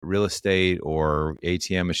real estate or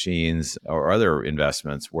ATM machines or other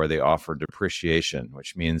investments where they offer depreciation,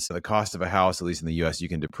 which means the cost of a house, at least in the US, you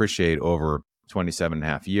can depreciate over 27 and a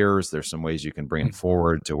half years. There's some ways you can bring it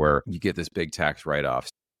forward to where you get this big tax write-off.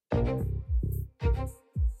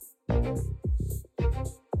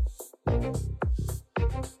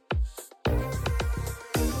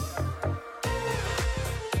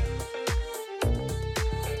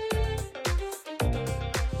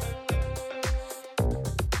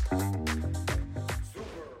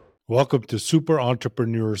 Welcome to Super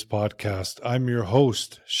Entrepreneurs Podcast. I'm your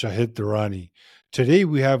host, Shahid Durrani. Today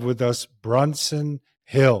we have with us Bronson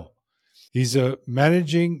Hill. He's a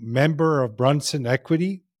managing member of Bronson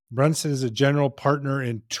Equity. Bronson is a general partner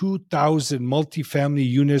in 2,000 multifamily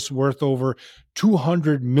units worth over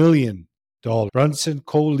 $200 million. Bronson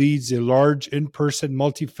co-leads a large in-person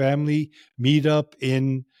multifamily meetup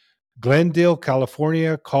in Glendale,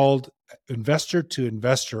 California called Investor to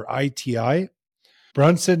Investor, ITI.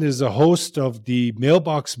 Bronson is a host of the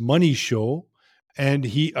Mailbox Money Show, and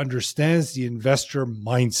he understands the investor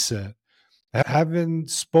mindset. Having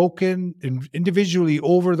spoken individually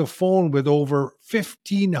over the phone with over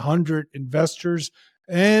 1,500 investors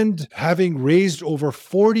and having raised over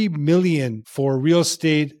 $40 million for real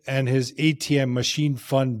estate and his ATM machine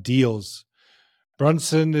fund deals.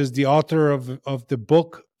 Bronson is the author of the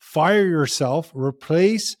book, Fire Yourself,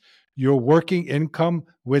 Replace Your Working Income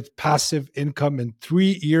with Passive Income in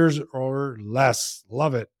 3 years or less.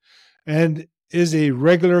 Love it. And is a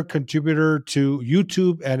regular contributor to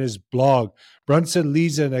YouTube and his blog. Bronson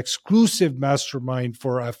leads an exclusive mastermind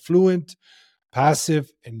for affluent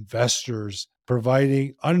passive investors,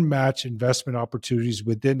 providing unmatched investment opportunities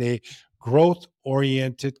within a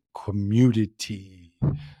growth-oriented community.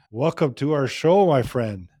 Welcome to our show, my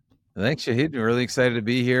friend. Thanks, Shahid. We're really excited to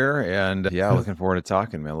be here. And looking forward to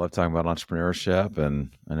talking, man. I love talking about entrepreneurship,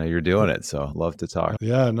 and I know you're doing it, so love to talk.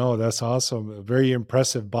 Yeah, no, that's awesome. A very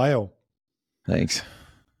impressive bio. Thanks,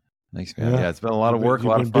 man. Yeah, it's been a lot of work, a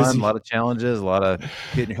lot of fun, a lot of challenges, a lot of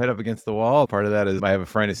hitting your head up against the wall. Part of that is I have a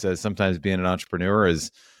friend who says sometimes being an entrepreneur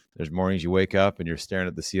is there's mornings you wake up and you're staring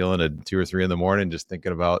at the ceiling at 2 or 3 in the morning, just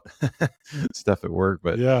thinking about stuff at work.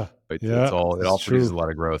 But it all produces a lot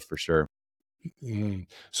of growth for sure.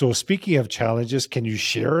 So speaking of challenges, can you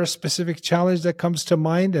share a specific challenge that comes to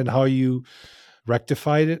mind and how you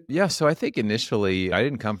rectified it? Yeah. So I think initially I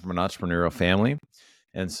didn't come from an entrepreneurial family.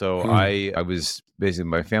 And so I was basically,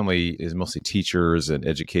 my family is mostly teachers and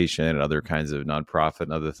education and other kinds of nonprofit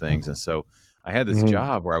and other things. And so I had this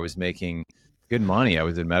job where I was making good money. I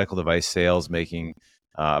was in medical device sales, making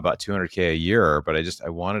about $200K a year, but I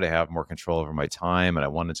wanted to have more control over my time. And I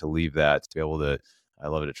wanted to leave that to be able to, I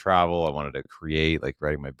love to travel. I wanted to create, like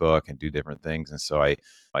writing my book and do different things. And so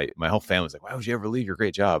my whole family was like, why would you ever leave your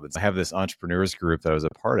great job? And so I have this entrepreneurs group that I was a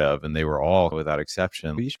part of, and they were all, without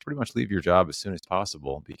exception, you should pretty much leave your job as soon as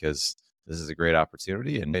possible because this is a great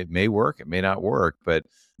opportunity and it may work, it may not work, but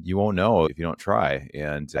you won't know if you don't try.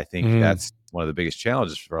 And I think that's one of the biggest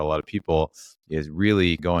challenges for a lot of people is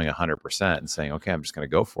really going 100% and saying, okay, I'm just going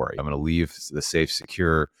to go for it. I'm going to leave the safe,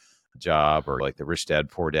 secure job, or like the rich dad,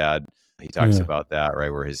 poor dad. He talks about that,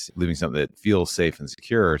 right? Where he's leaving something that feels safe and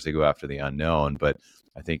secure to go after the unknown. But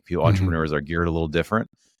I think entrepreneurs are geared a little different.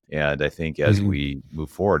 And I think as we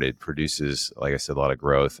move forward, it produces, like I said, a lot of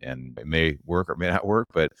growth, and it may work or may not work,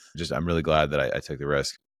 but I'm really glad that I took the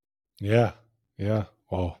risk. Yeah. Yeah.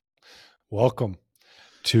 Well, welcome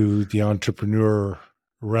to the entrepreneur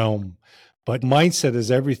realm. But mindset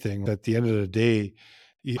is everything. At the end of the day,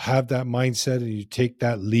 you have that mindset and you take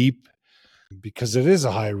that leap. Because it is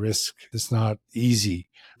a high risk. It's not easy.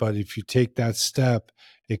 But if you take that step,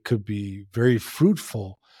 it could be very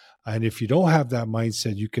fruitful. And if you don't have that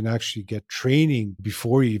mindset, you can actually get training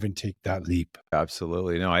before you even take that leap.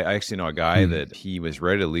 Absolutely. No, I actually know a guy that he was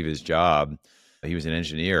ready to leave his job. He was an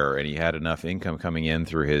engineer and he had enough income coming in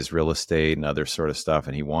through his real estate and other sort of stuff.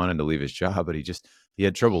 And he wanted to leave his job, but he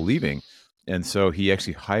had trouble leaving. And so he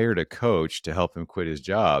actually hired a coach to help him quit his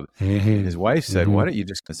job. And his wife said, why don't you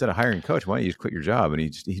just, instead of hiring a coach, why don't you just quit your job? And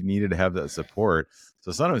he needed to have that support.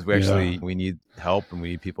 So sometimes we need help, and we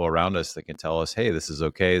need people around us that can tell us, hey, this is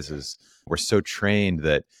okay. We're so trained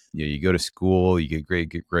that you go to school, you get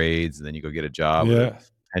great grades, and then you go get a job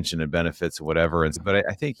with pension and benefits or whatever. But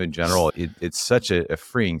I think in general, it's such a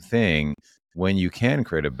freeing thing when you can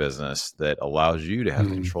create a business that allows you to have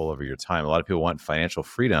control over your time. A lot of people want financial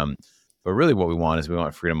freedom, But really what we want is we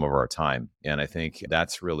want freedom over our time. And I think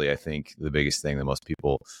that's really, I think, the biggest thing that most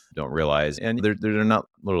people don't realize. And there are not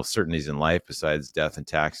little certainties in life besides death and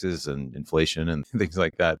taxes and inflation and things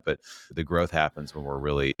like that. But the growth happens when we're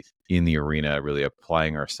really in the arena, really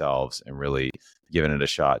applying ourselves and really giving it a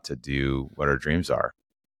shot to do what our dreams are.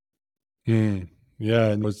 Yeah,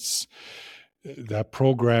 and it's that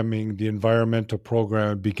programming, the environmental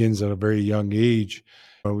program begins at a very young age.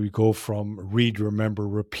 We go from read, remember,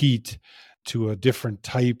 repeat to a different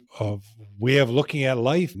type of way of looking at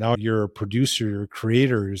life. Now you're a producer, you're a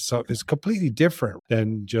creator. So it's completely different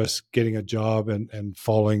than just getting a job and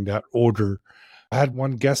following that order. I had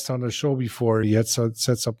one guest on the show before. He had said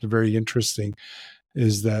something very interesting,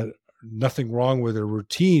 is that nothing wrong with a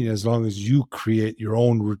routine as long as you create your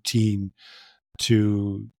own routine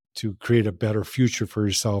to create a better future for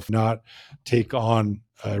yourself, not take on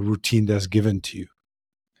a routine that's given to you.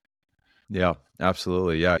 Yeah,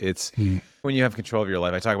 absolutely. Yeah. It's when you have control of your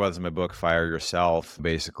life. I talk about this in my book, Fire Yourself.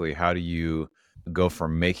 Basically, how do you go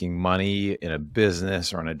from making money in a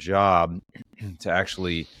business or in a job to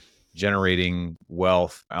actually generating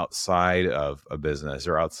wealth outside of a business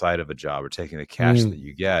or outside of a job, or taking the cash that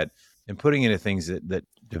you get and putting into things that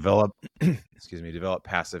develop, develop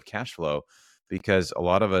passive cash flow. Because a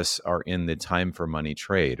lot of us are in the time for money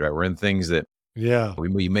trade, right? We're in things that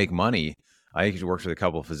we make money. I actually worked with a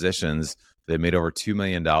couple of physicians that made over $2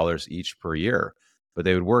 million each per year, but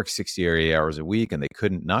they would work 60 or 80 hours a week and they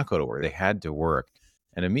couldn't not go to work. They had to work.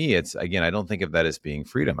 And to me, it's, again, I don't think of that as being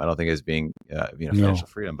freedom. I don't think as being financial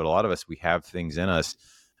freedom, but a lot of us, we have things in us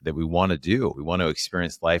that we want to do. We want to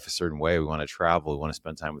experience life a certain way. We want to travel. We want to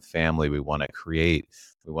spend time with family. We want to create.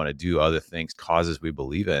 We want to do other things, causes we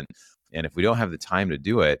believe in. And if we don't have the time to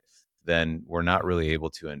do it, then we're not really able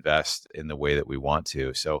to invest in the way that we want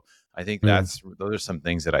to. So I think those are some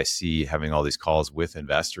things that I see having all these calls with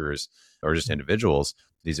investors or just individuals.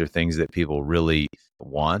 These are things that people really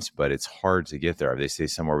want, but it's hard to get there. They say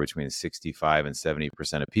somewhere between 65 and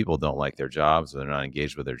 70% of people don't like their jobs, or they're not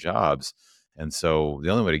engaged with their jobs. And so the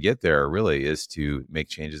only way to get there really is to make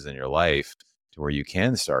changes in your life to where you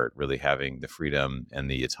can start really having the freedom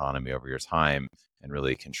and the autonomy over your time and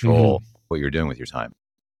really control what you're doing with your time.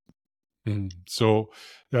 So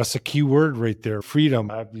that's a key word right there.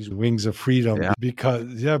 Freedom. I have these wings of freedom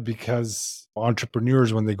because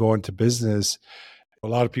entrepreneurs, when they go into business, a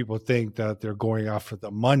lot of people think that they're going after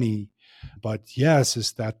the money, but yes,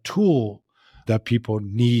 it's that tool that people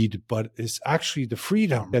need, but it's actually the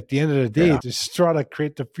freedom. At the end of the day, they just try to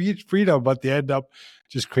create the freedom, but they end up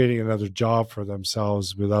just creating another job for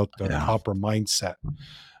themselves without the proper mindset.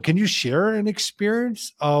 Can you share an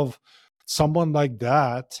experience of someone like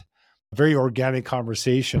that? Very organic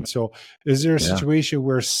conversation. So is there a situation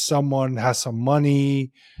where someone has some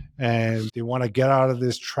money and they want to get out of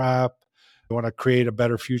this trap? They want to create a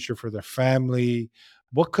better future for their family.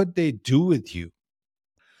 What could they do with you?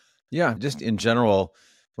 Yeah, just in general,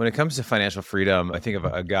 when it comes to financial freedom, I think of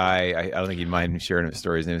a guy, I don't think you'd mind sharing his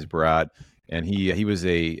story. His name is Bharat, and he was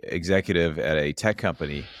a executive at a tech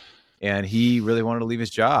company. And he really wanted to leave his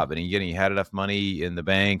job, and he had enough money in the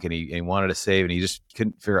bank, and he wanted to save, and he just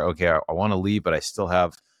couldn't figure out, okay, I want to leave, but I still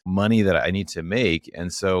have money that I need to make.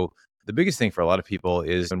 And so the biggest thing for a lot of people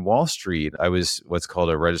is in Wall Street, I was what's called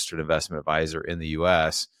a registered investment advisor in the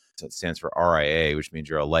US. So it stands for RIA, which means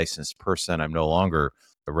you're a licensed person. I'm no longer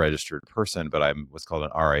a registered person, but I'm what's called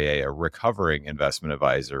an RIA, a recovering investment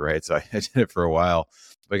advisor, right? So I did it for a while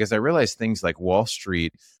because I realized things like Wall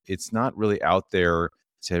Street, it's not really out there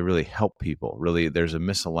to really help people. Really, there's a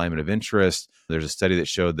misalignment of interest. There's a study that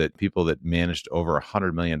showed that people that managed over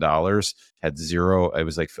 $100 million had zero, it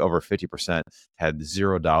was like over 50% had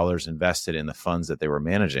 $0 invested in the funds that they were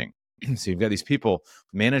managing. So you've got these people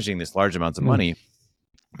managing this large amounts of money,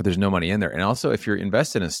 but there's no money in there. And also, if you're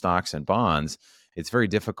invested in stocks and bonds, it's very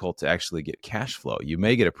difficult to actually get cash flow. You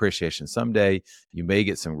may get appreciation someday. You may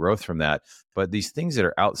get some growth from that. But these things that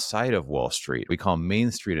are outside of Wall Street, we call them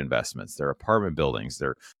Main Street investments. They're apartment buildings,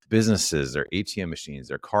 they're businesses, they're ATM machines,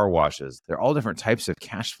 they're car washes. They're all different types of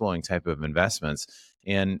cash flowing type of investments.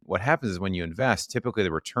 And what happens is when you invest, typically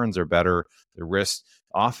the returns are better, the risks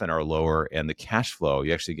often are lower, and the cash flow,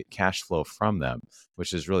 you actually get cash flow from them,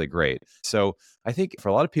 which is really great. So I think for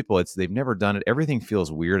a lot of people, they've never done it. Everything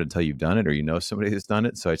feels weird until you've done it or you know somebody that's done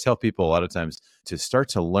it. So I tell people a lot of times to start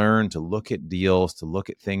to learn, to look at deals, to look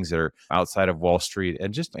at things that are outside of Wall Street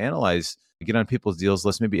and just analyze, get on people's deals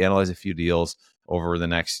list, maybe analyze a few deals over the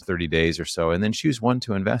next 30 days or so, and then choose one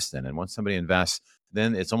to invest in. And once somebody invests,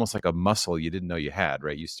 then it's almost like a muscle you didn't know you had,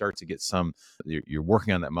 right? You start to get you're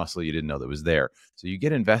working on that muscle you didn't know that was there. So you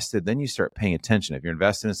get invested, then you start paying attention. If you're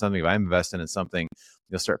invested in something, if I'm invested in something,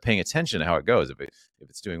 you'll start paying attention to how it goes. If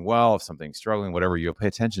it's doing well, if something's struggling, whatever, you'll pay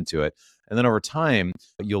attention to it. And then over time,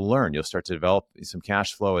 you'll learn, you'll start to develop some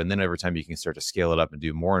cash flow. And then over time, you can start to scale it up and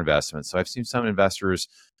do more investments. So I've seen some investors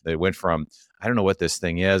that went from, I don't know what this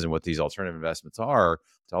thing is and what these alternative investments are,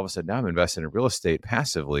 to all of a sudden now I'm invested in real estate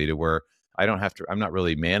passively, to where I'm not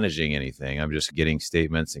really managing anything. I'm just getting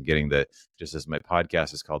statements and getting just as my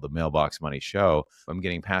podcast is called the Mailbox Money Show, I'm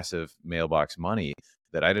getting passive mailbox money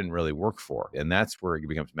that I didn't really work for. And that's where it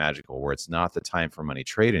becomes magical, where it's not the time for money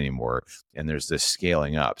trade anymore. And there's this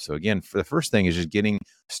scaling up. So again, for the first thing is just getting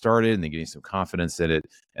started and then getting some confidence in it.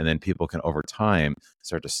 And then people can over time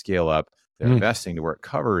start to scale up their investing to where it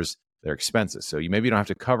covers their expenses. So maybe you don't have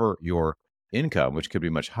to cover your income, which could be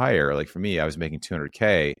much higher. Like for me, I was making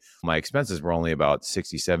 200K. My expenses were only about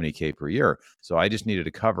 60, 70K per year. So I just needed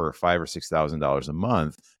to cover $5,000 or $6,000 a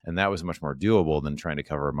month. And that was much more doable than trying to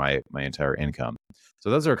cover my entire income. So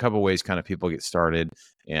those are a couple of ways kind of people get started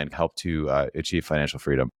and help to achieve financial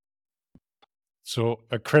freedom. So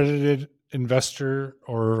accredited investor,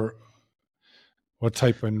 or what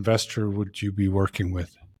type of investor would you be working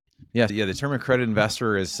with? Yeah. The term accredited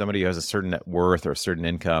investor is somebody who has a certain net worth or a certain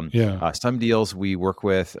income. Yeah. Some deals we work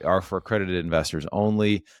with are for accredited investors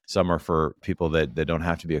only. Some are for people that don't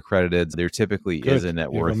have to be accredited. There typically is a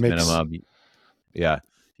net worth minimum. Yeah.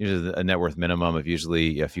 Usually a net worth minimum of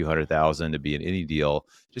usually a few $100,000 to be in any deal,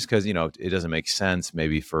 just because, it doesn't make sense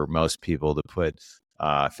maybe for most people to put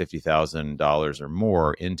 $50,000 or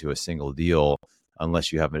more into a single deal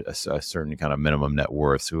unless you have a certain kind of minimum net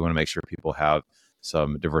worth. So we want to make sure people have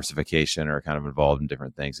some diversification or kind of involved in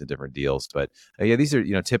different things and different deals. But these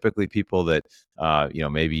are, typically people that,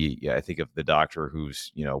 maybe I think of the doctor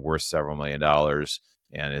who's, worth several $1,000,000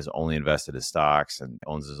 and is only invested in stocks and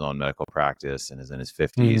owns his own medical practice and is in his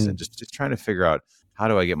 50s and just trying to figure out, how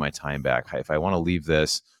do I get my time back? If I want to leave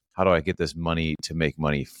this, how do I get this money to make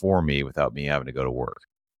money for me without me having to go to work?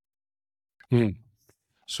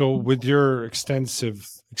 So with your extensive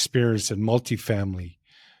experience in multifamily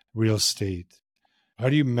real estate, how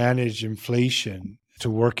do you manage inflation to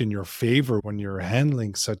work in your favor when you're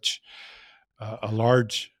handling such a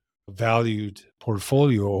large valued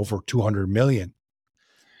portfolio over 200 million?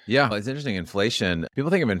 Yeah, it's interesting. Inflation, people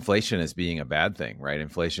think of inflation as being a bad thing, right?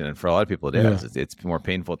 Inflation, and for a lot of people it is. It's more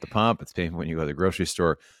painful at the pump. It's painful when you go to the grocery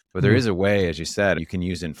store. But there is a way, as you said, you can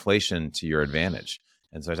use inflation to your advantage.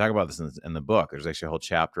 And so I talk about this in the book. There's actually a whole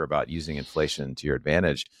chapter about using inflation to your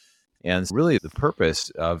advantage. And really the purpose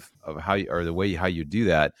of how you do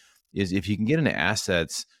that is if you can get into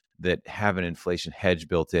assets that have an inflation hedge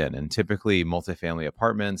built in. And typically multifamily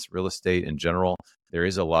apartments, real estate in general, there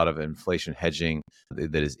is a lot of inflation hedging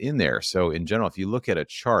that is in there. So in general, if you look at a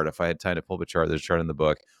chart, if I had time to pull up a chart, there's a chart in the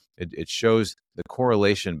book, it shows the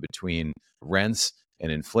correlation between rents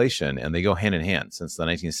and inflation, and they go hand in hand since the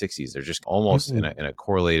 1960s. They're just almost in a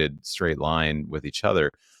correlated straight line with each other.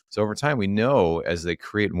 So over time, we know as they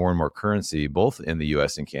create more and more currency, both in the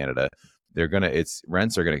U.S. and Canada,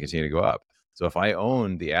 rents are going to continue to go up. So if I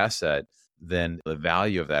own the asset, then the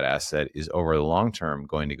value of that asset is over the long term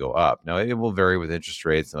going to go up. Now, it will vary with interest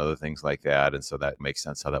rates and other things like that. And so that makes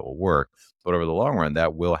sense how that will work. But over the long run,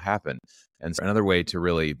 that will happen. And so another way to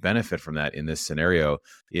really benefit from that in this scenario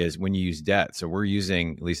is when you use debt. So we're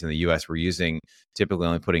using, at least in the US, we're using typically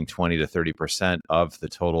only putting 20 to 30% of the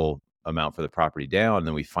total amount for the property down, and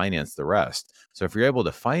then we finance the rest. So if you're able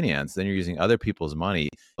to finance, then you're using other people's money.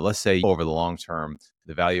 Let's say over the long term,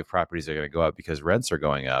 the value of properties are going to go up because rents are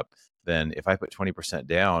going up. Then if I put 20%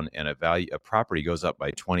 down and a property goes up by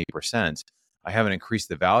 20%, I haven't increased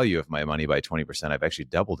the value of my money by 20%. I've actually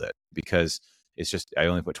doubled it because it's just, I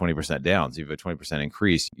only put 20% down. So you've a 20%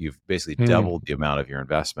 increase, you've basically doubled the amount of your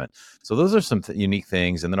investment. So those are some unique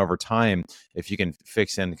things. And then over time, if you can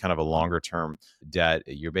fix in kind of a longer term debt,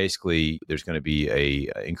 there's going to be a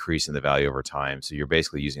increase in the value over time. So you're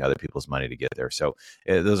basically using other people's money to get there. So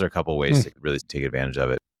those are a couple of ways to really take advantage of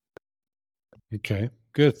it. Okay,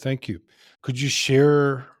 good. Thank you. Could you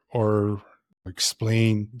share or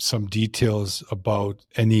explain some details about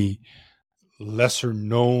any lesser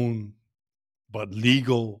known but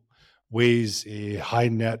legal ways a high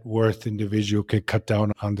net worth individual could cut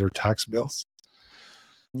down on their tax bills?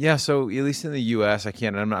 Yeah, so at least in the U.S.,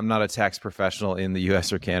 I'm not a tax professional in the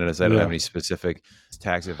U.S. or Canada, so I don't have any specific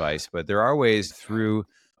tax advice. But there are ways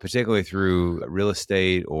particularly through real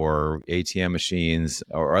estate or ATM machines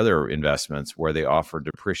or other investments where they offer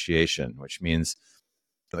depreciation, which means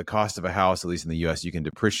the cost of a house, at least in the U.S., you can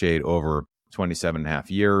depreciate over 27 and a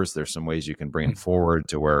half years. There's some ways you can bring it forward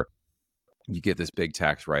to where you get this big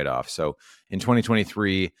tax write-off. So in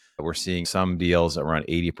 2023, we're seeing some deals around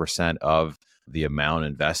 80% of the amount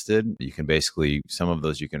invested. You can basically, some of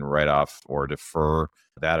those you can write off or defer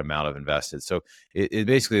that amount of invested. So it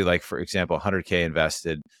basically, like, for example, 100K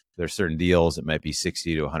invested, there's certain deals that might be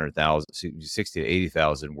 60 to 100,000, 60 to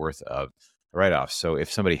 80,000 worth of write-off. So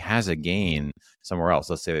if somebody has a gain somewhere else,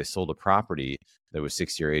 let's say they sold a property that was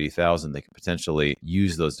 60 or 80,000, they could potentially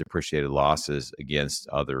use those depreciated losses against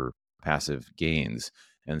other passive gains.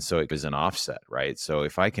 And so it is an offset, right? So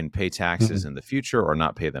if I can pay taxes in the future or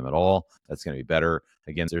not pay them at all, that's going to be better.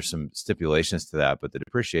 Again, there's some stipulations to that, but the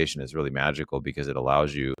depreciation is really magical because it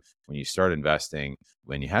allows you, when you start investing,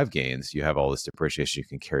 when you have gains, you have all this depreciation you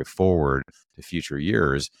can carry forward to future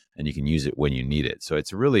years, and you can use it when you need it. So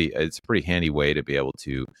it's a pretty handy way to be able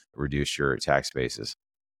to reduce your tax basis.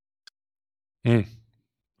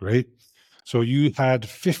 Great. So you had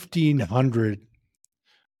 1,500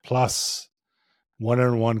 plus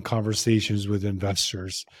one-on-one conversations with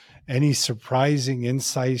investors. Any surprising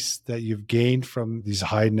insights that you've gained from these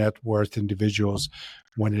high net worth individuals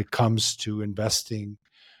when it comes to investing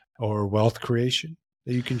or wealth creation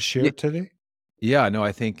that you can share today? Yeah, no,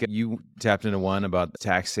 I think you tapped into one about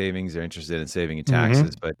tax savings. They're interested in saving in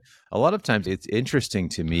taxes, but a lot of times it's interesting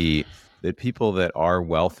to me that people that are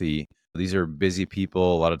wealthy, these are busy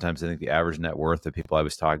people. A lot of times I think the average net worth of people I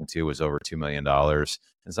was talking to was over $2 million.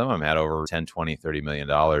 And some of them had over 10, 20, $30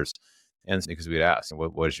 million. And because we'd ask,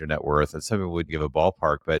 what is your net worth? And some people would give a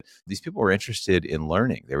ballpark, but these people were interested in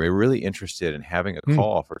learning. They were really interested in having a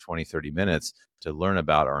call for 20, 30 minutes to learn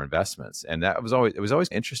about our investments. And it was always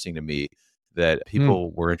interesting to me that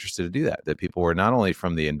people were interested to do that people were not only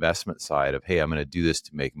from the investment side of, hey, I'm going to do this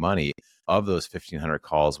to make money. Of those 1,500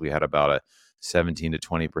 calls, we had about a 17 to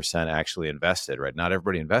 20% actually invested, right? Not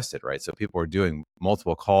everybody invested, right? So people were doing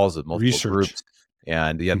multiple calls with multiple groups,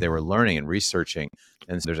 and yet they were learning and researching.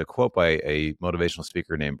 And so there's a quote by a motivational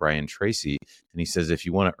speaker named Brian Tracy, and he says, if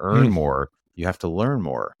you want to earn more, you have to learn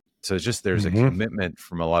more. So it's just, there's a commitment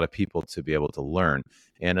from a lot of people to be able to learn.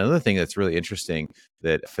 And another thing that's really interesting,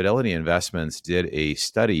 that Fidelity Investments did a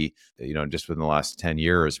study, just within the last 10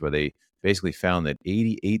 years, where they basically found that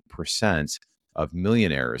 88% of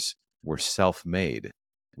millionaires were self-made,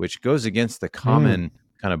 which goes against the common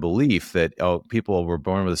kind of belief that, people were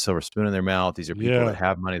born with a silver spoon in their mouth. These are people that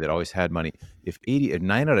have money, that always had money. If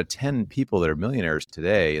 9 out of 10 people that are millionaires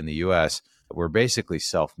today in the US were basically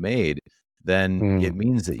self-made, then it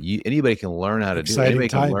means that anybody can learn how to do it. Anybody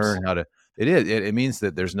can learn how to. It means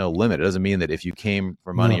that there's no limit. It doesn't mean that if you came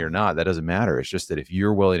for money or not, that doesn't matter. It's just that if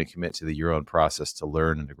you're willing to commit to your own process to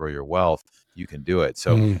learn and to grow your wealth, you can do it.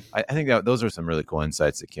 So I think that those are some really cool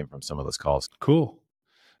insights that came from some of those calls. Cool.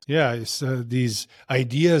 Yeah, it's these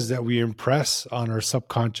ideas that we impress on our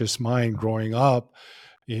subconscious mind growing up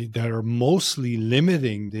that are mostly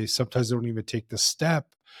limiting. They sometimes don't even take the step.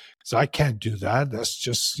 So I can't do that. That's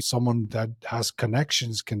just someone that has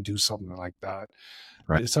connections can do something like that.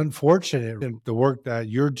 Right. It's unfortunate. And the work that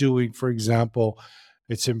you're doing, for example,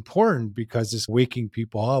 it's important because it's waking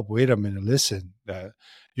people up. Wait a minute, listen,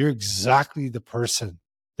 you're exactly the person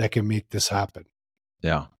that can make this happen.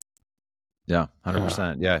 Yeah. Yeah,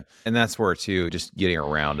 100%. Yeah. And that's where, too, just getting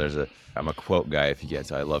around, I'm a quote guy, if you get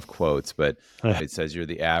to, I love quotes, but it says you're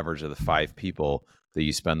the average of the 5 people that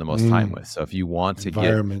you spend the most time with. So if you want to get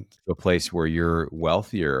to a place where you're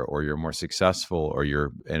wealthier, or you're more successful, or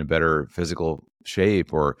you're in a better physical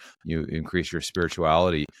shape, or you increase your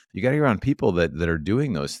spirituality, you got to get around people that are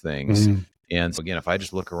doing those things. And so again, if I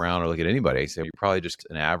just look around or look at anybody, I say you're probably just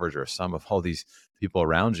an average or a sum of all these people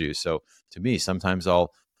around you. So to me, sometimes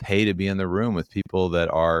I'll pay to be in the room with people that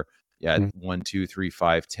are 1, 2, 3,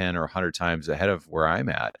 5, 10, or 100 times ahead of where I'm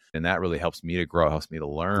at. And that really helps me to grow, helps me to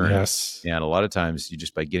learn. Yes. And a lot of times, you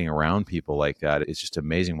just, by getting around people like that, it's just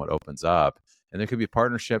amazing what opens up. And there could be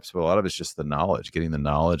partnerships, but a lot of it's just the knowledge, getting the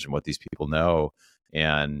knowledge and what these people know.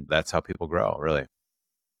 And that's how people grow, really.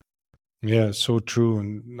 Yeah, so true.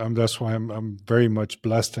 And that's why I'm very much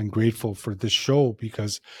blessed and grateful for this show,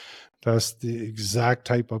 because that's the exact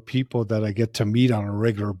type of people that I get to meet on a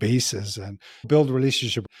regular basis and build a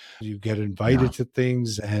relationship. You get invited to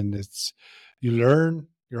things, and you learn.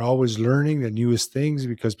 You're always learning the newest things,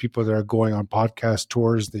 because people that are going on podcast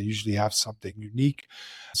tours, they usually have something unique.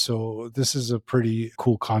 So this is a pretty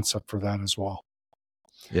cool concept for that as well.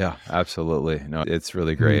 Yeah, absolutely. No, it's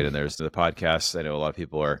really great. And there's the podcasts. I know a lot of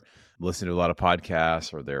people are listening to a lot of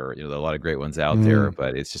podcasts, or there are a lot of great ones out there,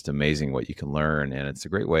 but it's just amazing what you can learn. And it's a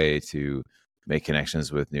great way to make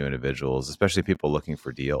connections with new individuals, especially people looking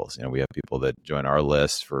for deals. We have people that join our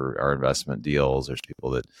list for our investment deals. There's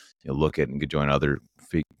people that look at and could join other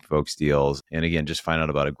folks' deals. And again, just find out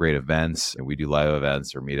about a great events. And we do live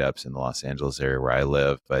events or meetups in the Los Angeles area where I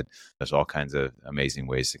live, but there's all kinds of amazing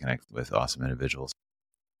ways to connect with awesome individuals.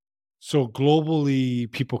 So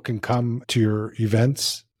globally, people can come to your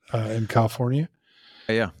events in California?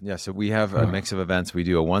 Yeah. So we have a mix of events. We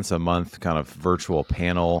do a once a month kind of virtual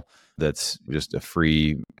panel that's just a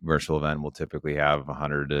free virtual event. We'll typically have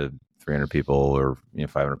 100 to 300 people or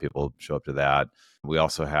 500 people show up to that. We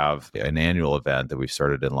also have an annual event that we've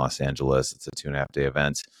started in Los Angeles. It's a 2.5-day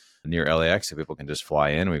event near LAX, so people can just fly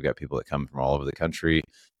in. We've got people that come from all over the country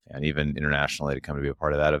and even internationally to come to be a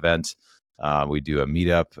part of that event. We do a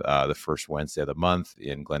meetup the first Wednesday of the month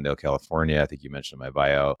in Glendale, California. I think you mentioned in my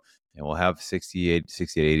bio. And we'll have 60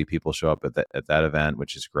 to 80 people show up at that event,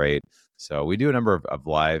 which is great. So we do a number of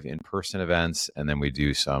live in-person events, and then we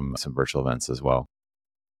do some virtual events as well.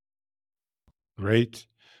 Great.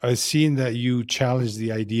 I've seen that you challenge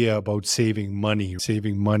the idea about saving money.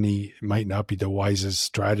 Saving money might not be the wisest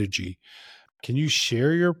strategy. Can you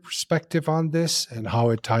share your perspective on this and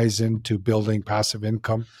how it ties into building passive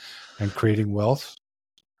income and creating wealth?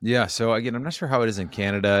 Yeah. So again, I'm not sure how it is in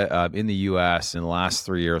Canada. In the U.S., in the last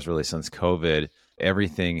 3 years, really since COVID,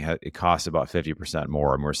 everything it costs about 50%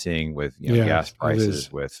 more. And we're seeing with gas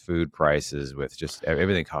prices, with food prices, with just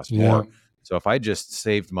everything costs more. So if I just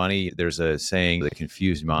saved money, there's a saying: the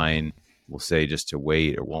confused mind will say just to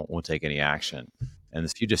wait or won't take any action. And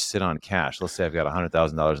if you just sit on cash, let's say I've got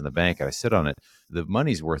 $100,000 in the bank and I sit on it, the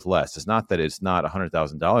money's worth less. It's not that it's not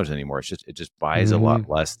 $100,000 anymore. It just buys a lot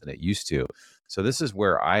less than it used to. So this is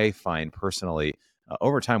where I find personally,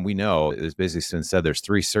 over time, we know, it's basically been said, there's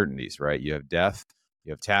 3 certainties, right? You have death,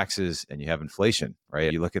 you have taxes, and you have inflation,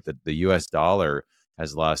 right? You look at the US dollar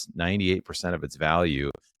has lost 98% of its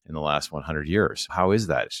value in the last 100 years. How is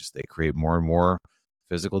that? It's just they create more and more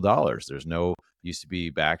physical dollars. There's no, used to be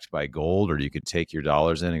backed by gold, or you could take your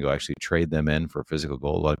dollars in and go actually trade them in for physical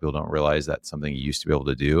gold. A lot of people don't realize that's something you used to be able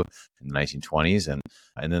to do in the 1920s.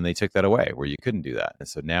 And then they took that away where you couldn't do that. And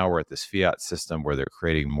so now we're at this fiat system where they're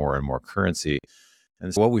creating more and more currency.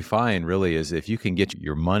 And so what we find really is if you can get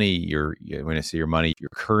your money, when I say your money, your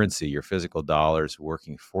currency, your physical dollars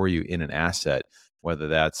working for you in an asset, whether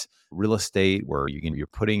that's real estate where you're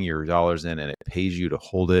putting your dollars in and it pays you to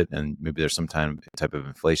hold it, and maybe there's some type of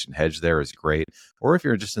inflation hedge there is great. Or if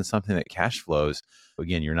you're just in something that cash flows,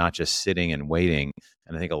 again, you're not just sitting and waiting.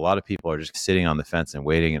 And I think a lot of people are just sitting on the fence and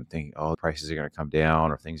waiting and thinking, oh, prices are going to come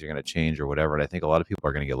down or things are going to change or whatever. And I think a lot of people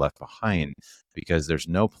are going to get left behind because there's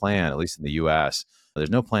no plan, at least in the US,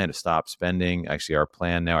 there's no plan to stop spending. Actually, our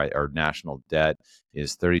plan now, our national debt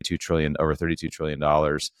is over $32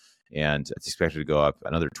 trillion. And it's expected to go up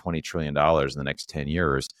another $20 trillion in the next 10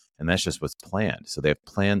 years. And that's just what's planned. So they have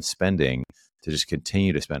planned spending to just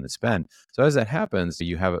continue to spend and spend. So as that happens,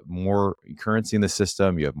 you have more currency in the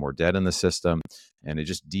system, you have more debt in the system, and it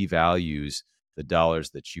just devalues the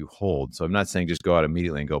dollars that you hold. So I'm not saying just go out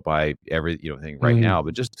immediately and go buy everything right now,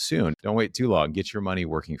 but just soon. Don't wait too long. Get your money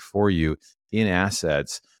working for you in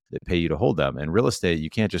assets that pay you to hold them. And real estate, you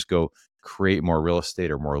can't just go create more real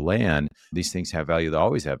estate or more land. These things have value. They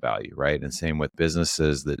always have value, right? And same with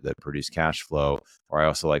businesses that produce cash flow. Or I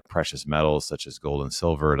also like precious metals such as gold and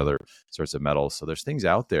silver and other sorts of metals. So there's things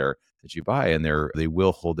out there that you buy and they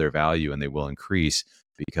will hold their value and they will increase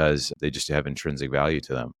because they just have intrinsic value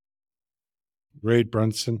to them. Great,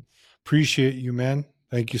 Bronson. Appreciate you, man.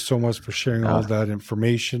 Thank you so much for sharing all that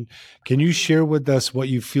information. Can you share with us what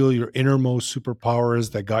you feel your innermost superpower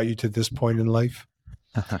is that got you to this point in life?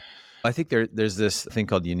 I think there's this thing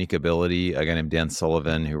called unique ability. A guy named Dan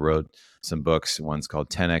Sullivan who wrote some books. One's called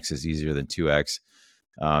 10X is easier than 2X.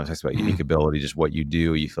 It talks about unique ability, just what you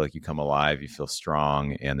do. You feel like you come alive, you feel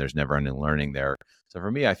strong, and there's never ending learning there. So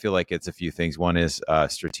for me, I feel like it's a few things. One is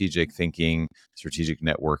strategic thinking, strategic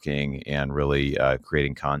networking, and really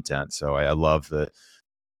creating content. So I love the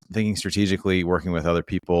thinking strategically, working with other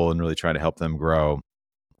people, and really trying to help them grow,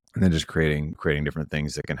 and then just creating different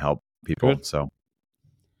things that can help people. Good. So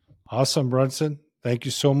awesome, Bronson. Thank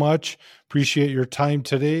you so much. Appreciate your time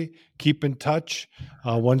today. Keep in touch.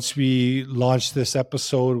 Once we launch this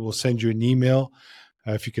episode, we'll send you an email.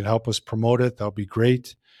 If you can help us promote it, that'll be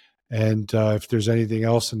great. And if there's anything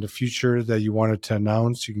else in the future that you wanted to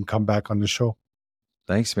announce, you can come back on the show.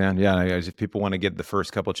 Thanks, man. Yeah, if people want to get the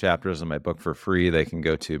first couple chapters of my book for free, they can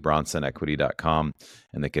go to bronsonequity.com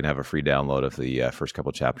and they can have a free download of the first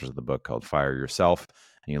couple chapters of the book called Fire Yourself,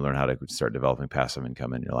 and you learn how to start developing passive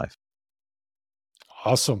income in your life.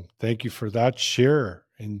 Awesome. Thank you for that share.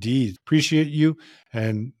 Indeed. Appreciate you,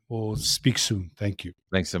 and we'll speak soon. Thank you.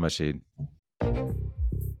 Thanks so much, Shahid.